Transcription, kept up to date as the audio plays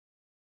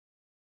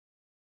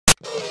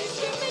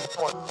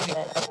Oh,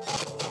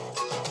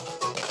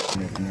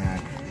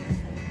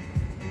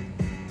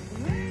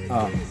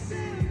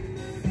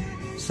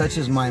 such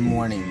is my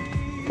morning.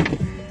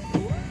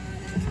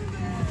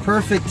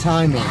 Perfect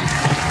timing.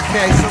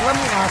 Okay, so let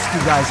me ask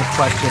you guys a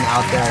question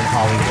out there in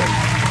Hollywood.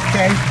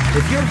 Okay,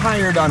 if you're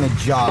hired on a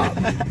job,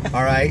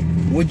 all right,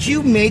 would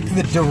you make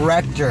the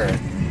director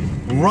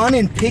run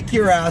and pick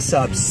your ass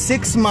up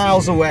 6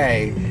 miles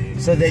away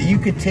so that you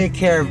could take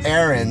care of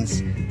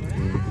errands?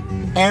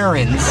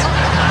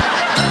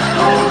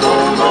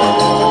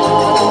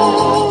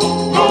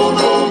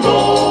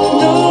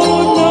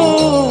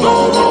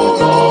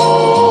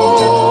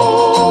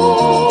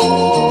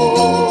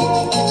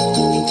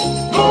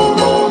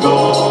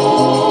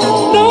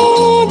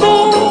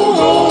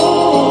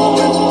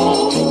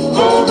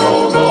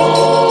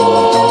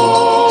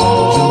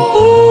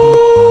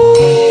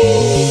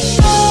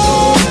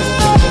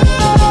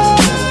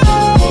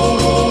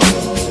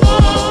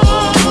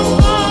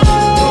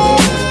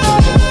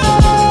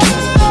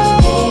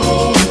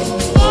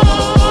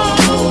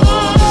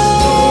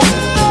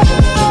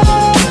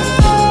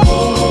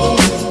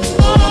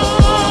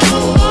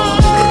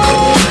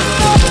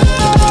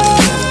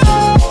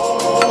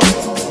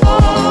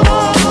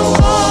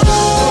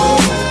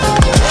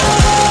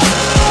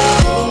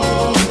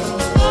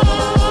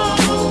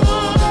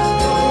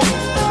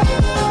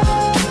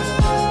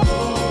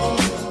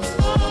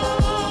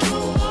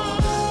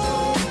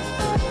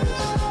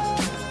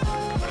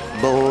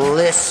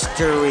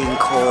 Blistering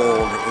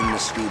cold in the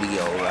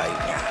studio right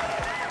now.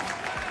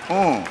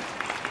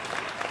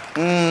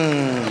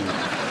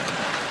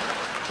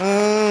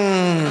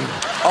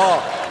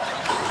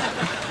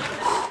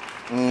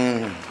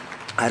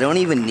 I don't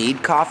even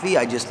need coffee,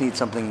 I just need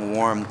something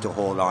warm to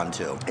hold on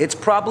to. It's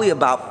probably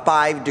about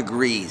 5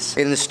 degrees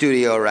in the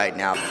studio right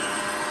now.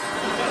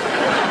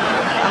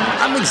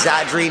 I'm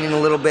exaggerating a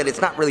little bit.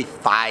 It's not really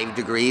 5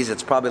 degrees.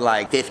 It's probably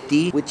like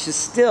 50, which is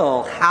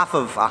still half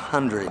of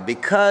 100.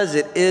 Because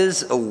it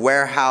is a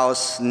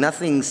warehouse,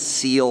 nothing's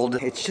sealed.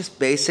 It's just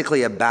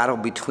basically a battle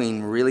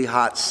between really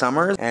hot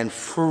summers and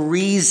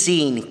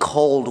freezing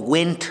cold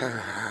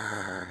winters.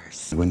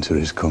 Winter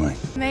is coming.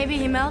 Maybe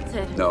he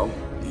melted. No,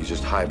 he's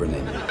just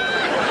hibernating.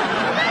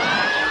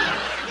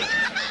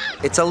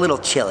 It's a little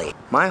chilly.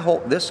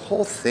 This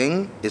whole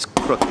thing is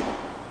crooked.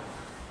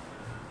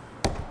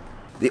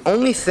 The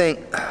only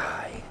thing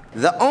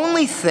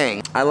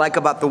I like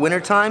about the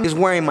wintertime is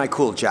wearing my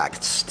cool jacket.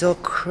 It's still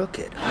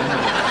crooked.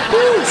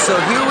 Woo, so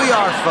here we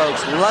are,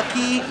 folks.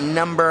 Lucky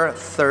number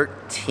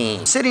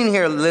 13. Sitting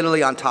here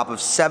literally on top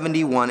of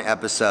 71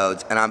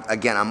 episodes, and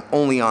I'm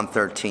only on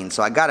 13.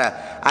 So I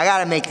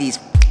gotta make these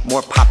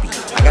more poppy.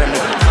 I gotta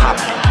make them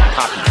poppy.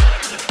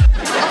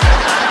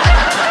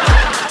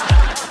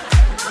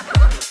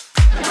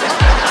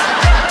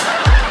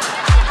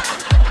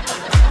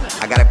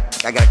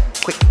 I gotta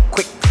quick,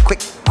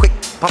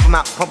 pump them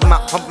out.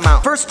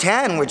 First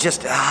 10 were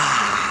just,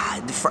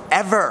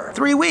 forever.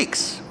 3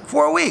 weeks,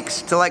 4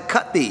 weeks to like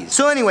cut these.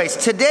 So anyways,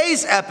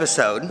 today's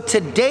episode,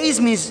 today's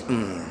music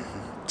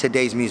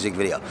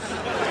video.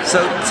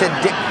 So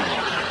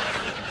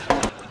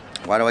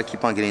why do I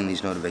keep on getting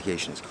these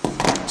notifications?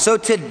 So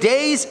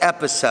today's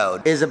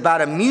episode is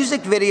about a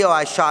music video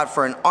I shot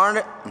for an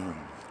artist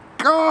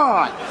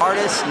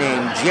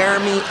named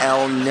Jeremy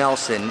L.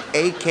 Nelson,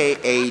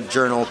 aka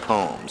J.ournal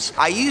Poems.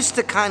 I used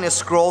to kind of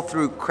scroll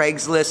through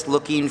Craigslist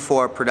looking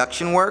for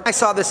production work. I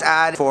saw this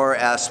ad for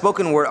a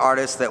spoken word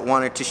artist that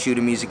wanted to shoot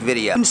a music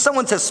video. When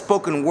someone says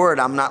spoken word,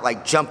 I'm not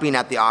like jumping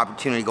at the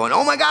opportunity going,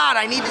 oh my god,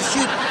 I need to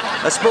shoot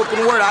a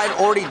spoken word. I had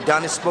already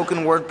done a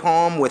spoken word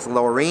poem with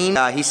Laureen.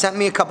 He sent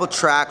me a couple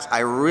tracks.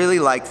 I really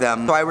liked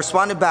them. So I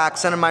responded back,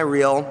 sent him my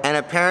reel, and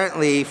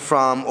apparently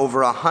from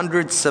over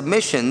 100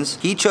 submissions,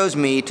 he chose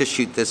me to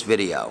shoot this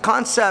video.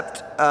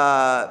 Concept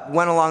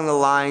went along the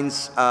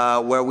lines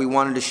where we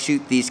wanted to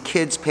shoot these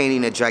kids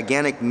painting a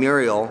gigantic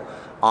mural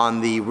on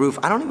the roof.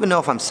 I don't even know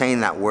if I'm saying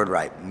that word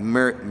right.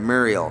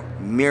 Muriel.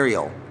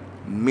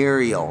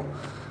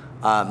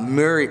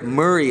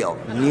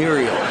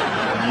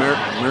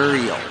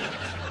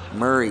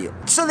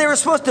 So they were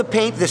supposed to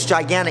paint this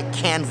gigantic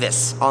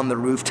canvas on the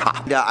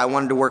rooftop. I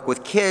wanted to work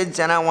with kids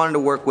and I wanted to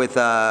work with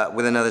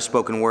another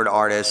spoken word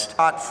artist.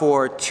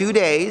 For 2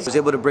 days, I was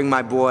able to bring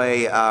my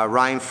boy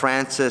Ryan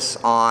Francis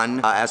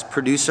on as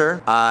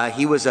producer.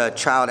 He was a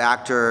child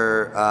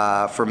actor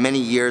for many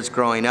years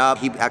growing up.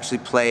 He actually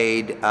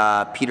played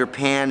Peter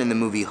Pan in the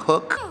movie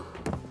Hook.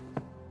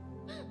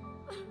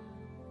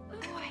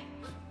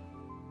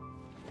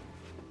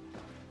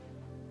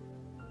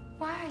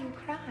 Why are you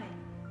crying?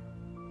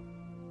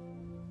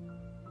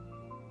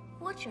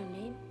 What's your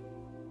name?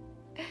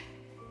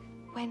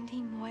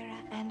 Wendy Moira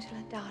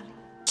Angela Darling.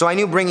 So I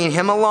knew bringing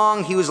him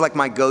along, he was like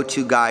my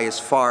go-to guy as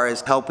far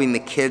as helping the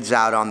kids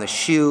out on the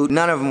shoot.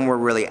 None of them were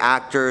really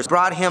actors.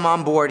 Brought him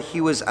on board, he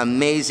was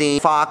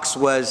amazing. Fox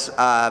was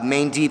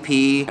main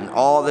DP, and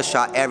all the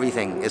shot,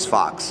 everything is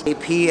Fox.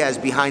 AP as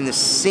behind the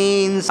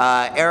scenes.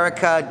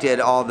 Erica did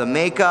all the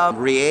makeup.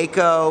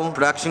 Reiko,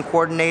 production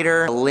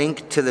coordinator. A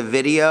link to the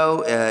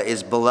video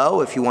is below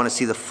if you want to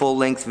see the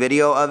full-length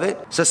video of it.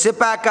 So sit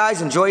back,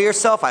 guys, enjoy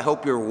yourself. I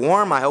hope you're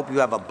warm. I hope you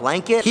have a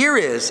blanket. Here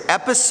is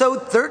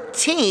episode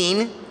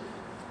 13,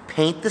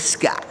 Paint the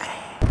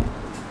Sky.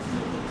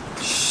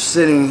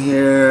 Sitting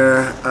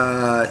here,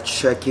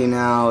 checking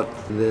out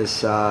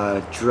this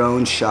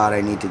drone shot I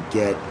need to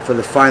get for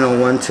the final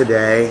one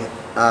today.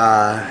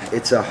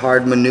 It's a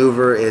hard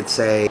maneuver. It's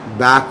a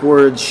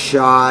backwards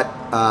shot.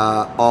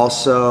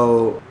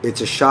 Also,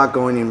 it's a shot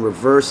going in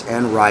reverse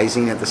and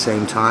rising at the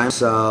same time.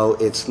 So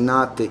it's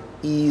not the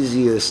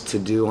easiest to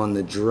do on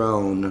the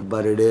drone,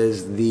 but it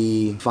is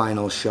the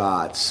final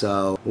shot.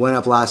 So went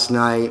up last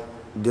night,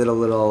 did a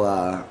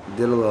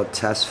little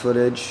test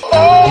footage.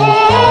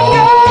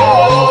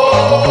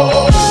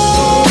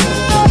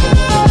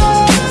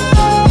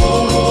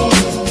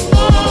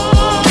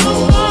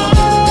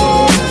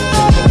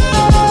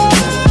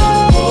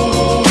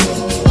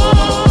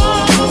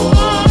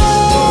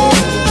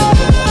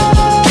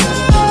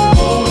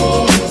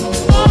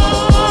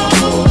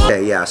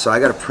 So I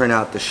gotta print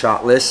out the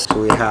shot list. So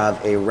we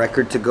have a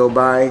record to go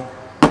by,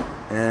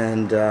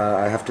 and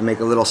I have to make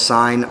a little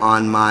sign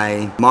on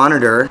my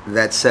monitor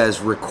that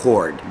says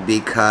record,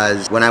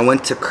 because when I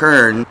went to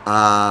Kern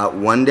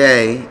one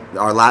day,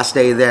 our last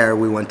day there,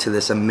 we went to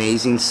this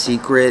amazing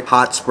secret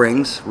hot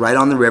springs right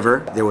on the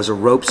river. There was a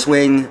rope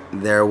swing,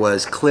 there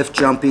was cliff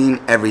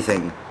jumping,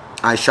 everything.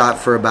 I shot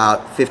for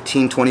about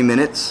 15-20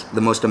 minutes, the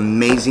most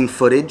amazing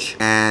footage,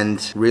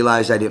 and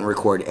realized I didn't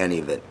record any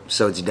of it,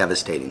 so it's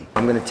devastating.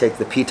 I'm gonna take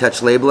the P-Touch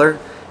labeler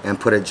and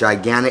put a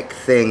gigantic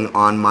thing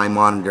on my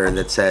monitor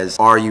that says,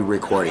 "Are you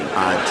recording?"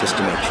 Just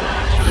to make sure.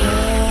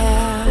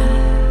 Yeah,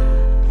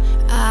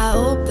 I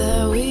hope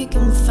that we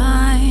can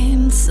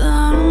find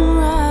sunrise,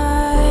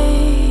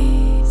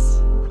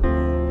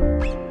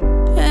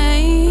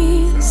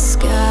 paint the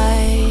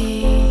sky.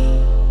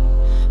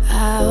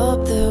 I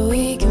hope that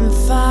we can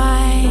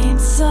find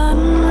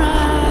sunrise.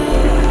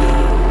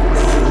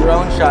 The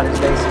drone shot is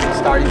basically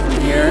starting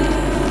from here,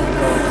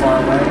 going far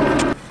away.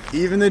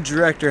 Even the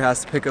director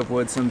has to pick up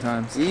wood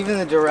sometimes. Even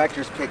the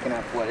director's picking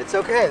up wood. It's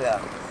okay though.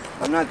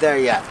 I'm not there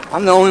yet.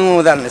 I'm the only one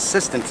without an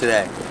assistant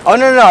today. Oh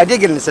no, I did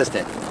get an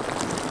assistant.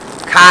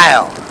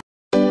 Kyle.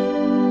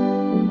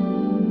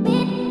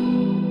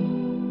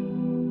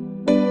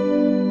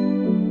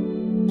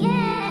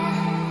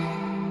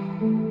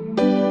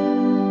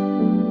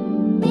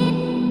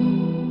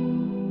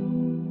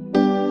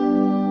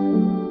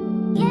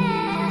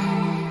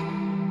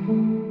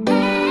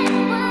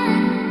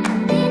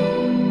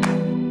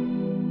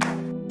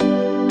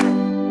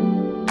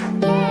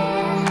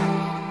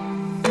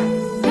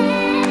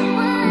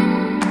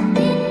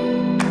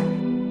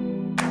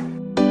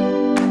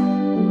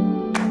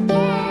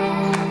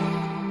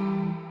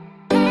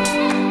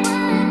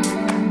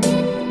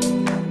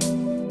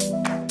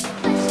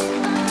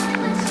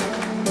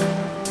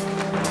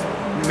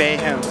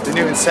 Mayhem, the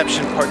new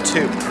Inception Part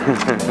 2. Oh,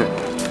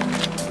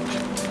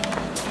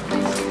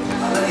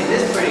 look at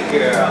this pretty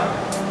girl.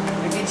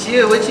 Look at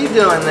you. What you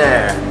doing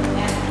there?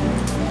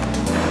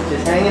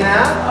 Just hanging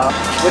out? Oh.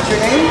 What's your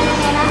name?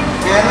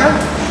 Hannah.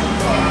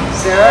 Hannah?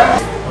 Sarah?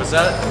 What's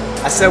that?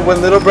 I said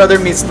when little brother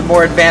meets the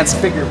more advanced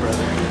bigger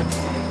brother.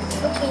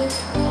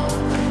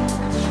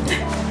 Okay.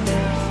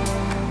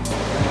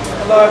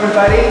 Hello,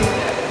 everybody.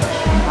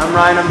 I'm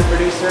Ryan. I'm the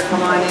producer.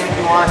 Come on in if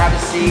you want. Have a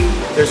seat.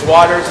 There's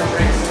waters and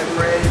drinks in the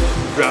fridge.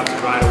 Dropped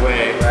it right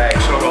away. Right.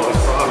 Showed all his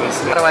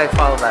promise. How do I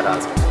follow that,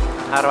 Oscar?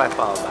 How do I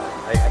follow that?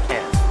 I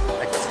can't.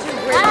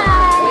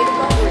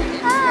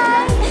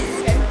 Hi.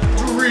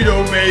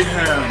 Dorito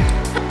Mayhem.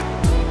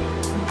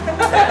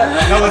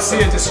 Now let's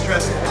see a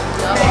distressing.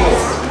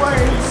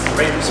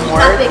 Ready for some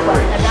words?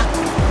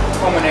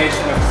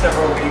 Culmination of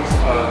several weeks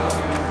of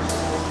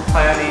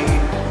planning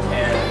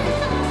and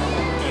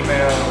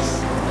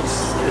emails.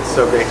 It's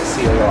so great to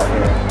see you all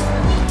here.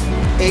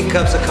 8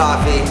 cups of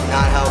coffee,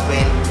 not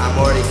helping. I'm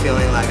already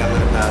feeling like I'm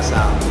gonna pass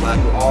out. But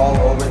all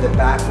over the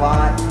back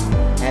lot.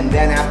 And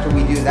then after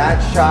we do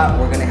that shot,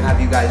 we're gonna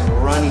have you guys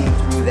running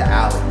through the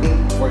alley.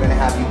 We're gonna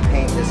have you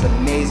paint this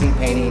amazing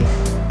painting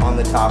on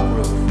the top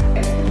roof.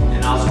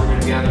 And also we're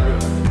gonna be on the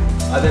roof.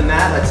 Other than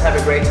that, let's have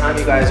a great time.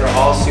 You guys are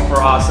all super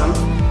awesome.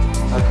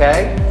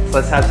 Okay? So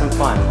let's have some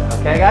fun.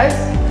 Okay, guys?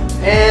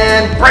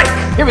 And break!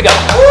 Here we go.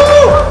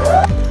 Woo!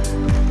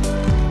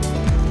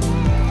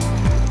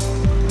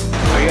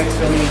 Are you guys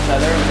filming each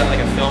other? Was that like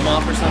a film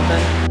off or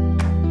something?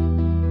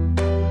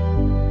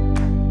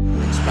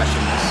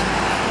 Expressionless.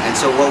 And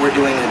so what we're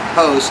doing in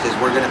post is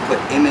we're gonna put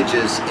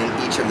images in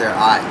each of their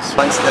eyes.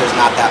 Once there's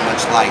not that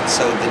much light.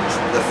 So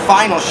the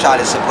final shot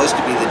is supposed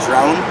to be the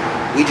drone.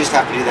 We just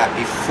have to do that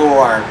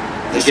before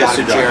the shot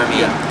of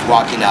Jeremy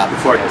walking up.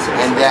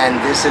 And then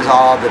this is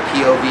all the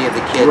POV of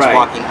the kids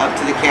walking up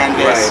to the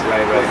canvas.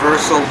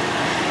 Reversal.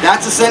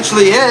 That's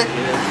essentially it.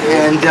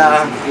 And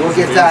we'll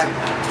get that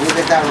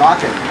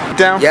rocking.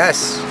 Down?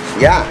 Yes.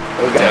 Yeah.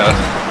 Okay. Yeah.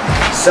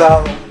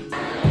 So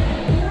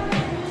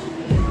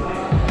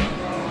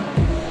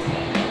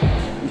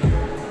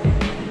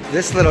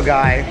this little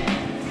guy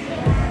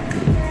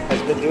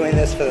has been doing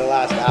this for the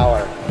last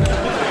hour.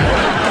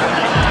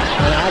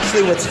 And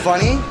actually what's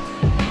funny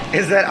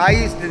is that I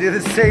used to do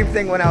the same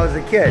thing when I was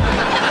a kid.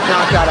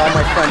 Knocked out all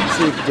my front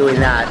teeth doing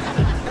that.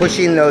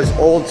 Pushing those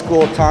old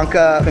school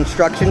Tonka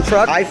construction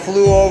trucks. I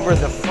flew over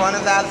the front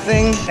of that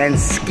thing and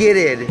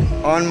skidded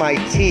on my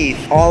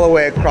teeth all the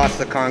way across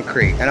the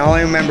concrete. And all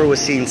I remember was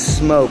seeing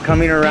smoke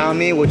coming around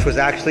me, which was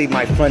actually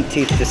my front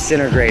teeth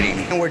disintegrating.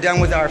 And we're done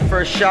with our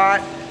first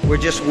shot. We're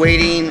just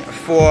waiting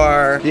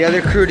for the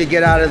other crew to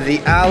get out of the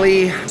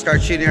alley.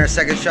 Start shooting our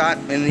second shot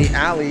in the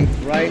alley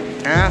right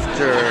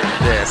after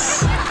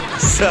this.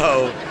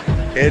 So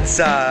it's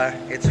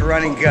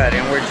running good,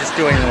 and we're just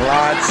doing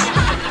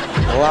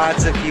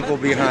lots of people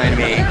behind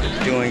me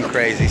doing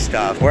crazy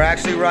stuff. We're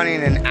actually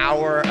running an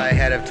hour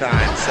ahead of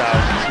time, so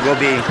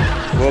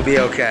we'll be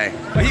okay.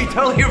 Are you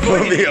totally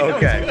avoiding? We'll be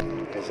okay.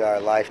 Here's our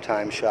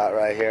lifetime shot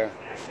right here.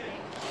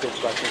 Good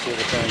bucking through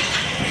the fence.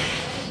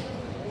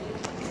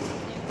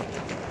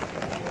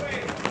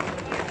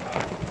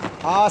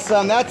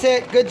 Awesome, that's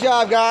it. Good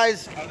job,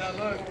 guys. How'd that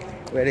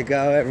look? Way to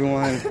go,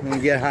 everyone. Let me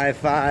get high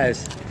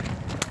fives.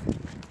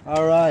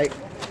 All right.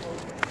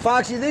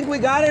 Fox, you think we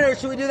got it, or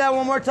should we do that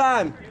one more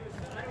time?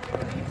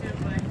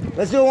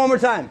 Let's do it one more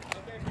time.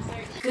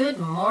 Good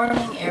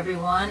morning,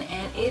 everyone,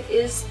 and it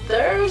is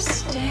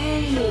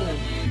Thursday.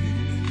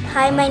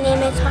 Hi, my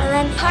name is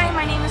Harlan. Hi,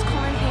 my name is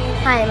Colin Payne.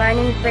 Hi, my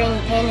name is Braden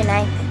Payne, and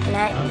I'm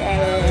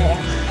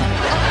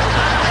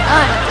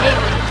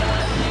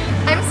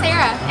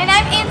Sarah. And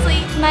I'm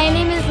Ansley. my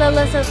name is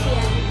Lola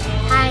Sophia.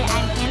 Hi,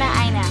 I'm Hannah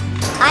Aina.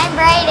 I'm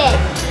Braden.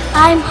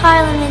 I'm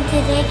Harlan, and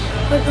today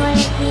we're going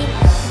to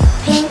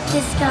paint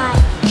the sky.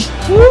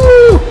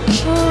 Woo!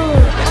 Woo!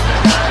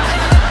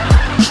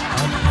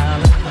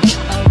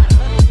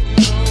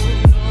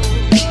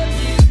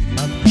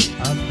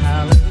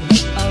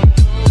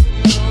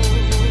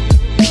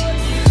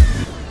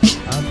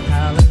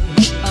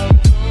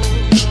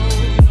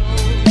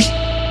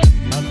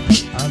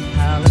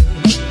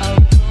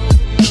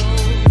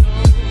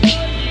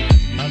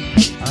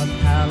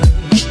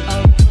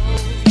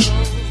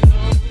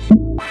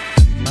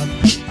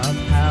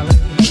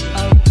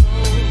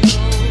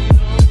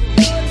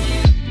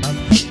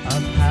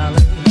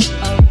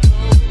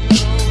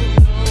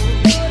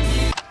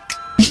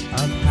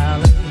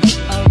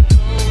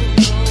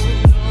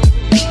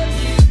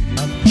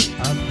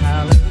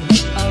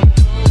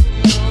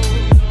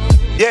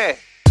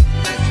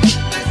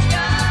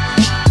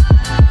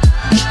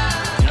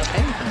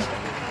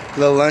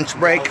 Little lunch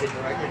break,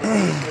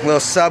 little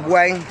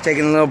Subway,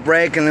 taking a little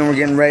break, and then we're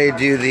getting ready to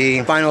do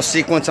the final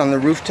sequence on the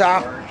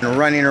rooftop. And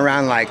running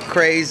around like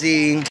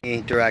crazy,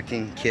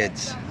 directing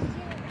kids.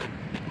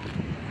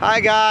 Hi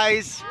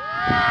guys.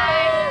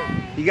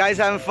 Hi. You guys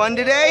having fun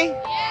today?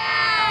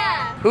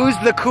 Yeah. Who's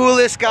the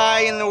coolest guy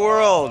in the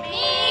world?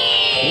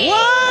 Me.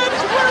 What?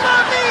 What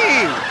about me?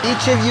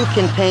 Each of you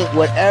can paint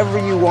whatever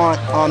you want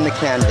on the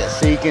canvas.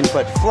 So you can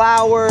put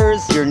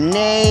flowers, your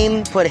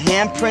name, put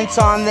handprints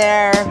on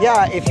there.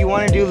 Yeah, if you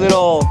want to do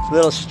little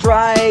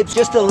stripes,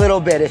 just a little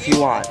bit if you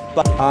want.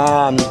 But,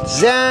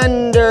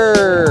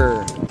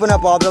 Xander, open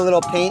up all the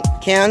little paint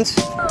cans.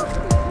 Do you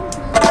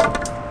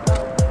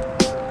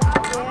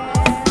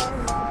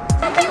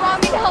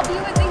want me to help you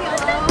with the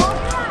yellow?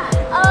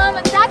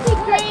 That'd be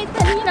great.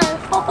 Then, you know,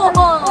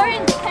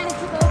 orange kind of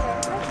took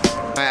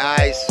over. My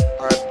eyes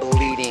are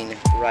bleeding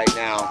right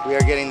now. We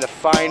are getting the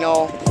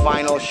final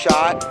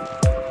shot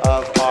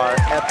of our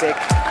epic.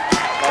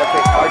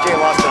 RJ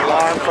lost an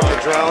alarm from the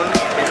drone.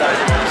 It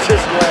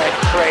just went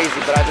crazy,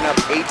 but I've been up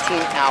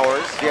 18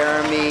 hours.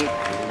 Jeremy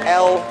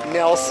L.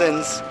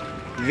 Nelson's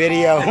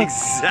video.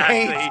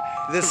 Exactly.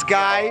 The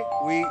sky.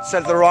 We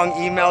sent the wrong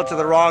email to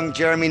the wrong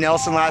Jeremy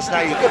Nelson last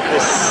night. Look at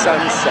this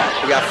sunset.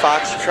 We got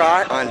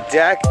Foxtrot on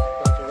deck.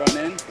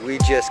 We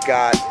just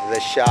got the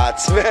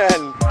shots,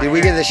 man. Did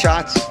we get the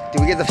shots?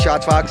 Did we get the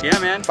shots, Fox? Yeah,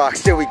 man.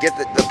 Fox, did we get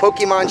the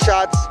Pokemon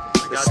shots,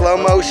 the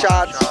slow-mo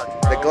shots,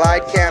 the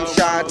glide cam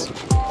shots?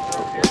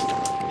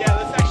 Yeah,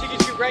 let's actually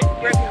get you right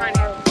behind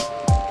here.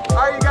 All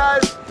right, you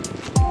guys.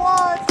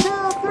 1, 2,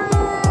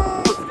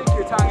 3. Stick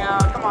your tongue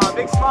out. Come on,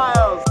 big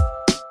smiles.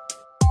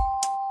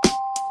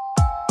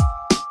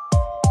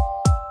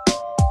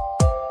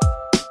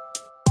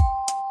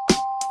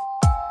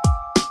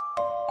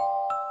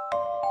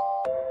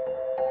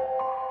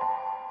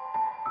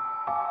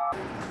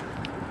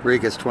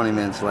 Reiko's 20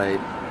 minutes late,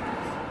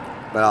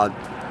 but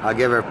I'll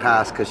give her a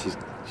pass because she's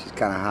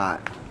kind of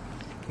hot.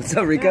 What's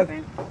up, Reiko?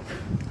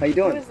 How you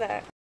doing? What is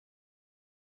that?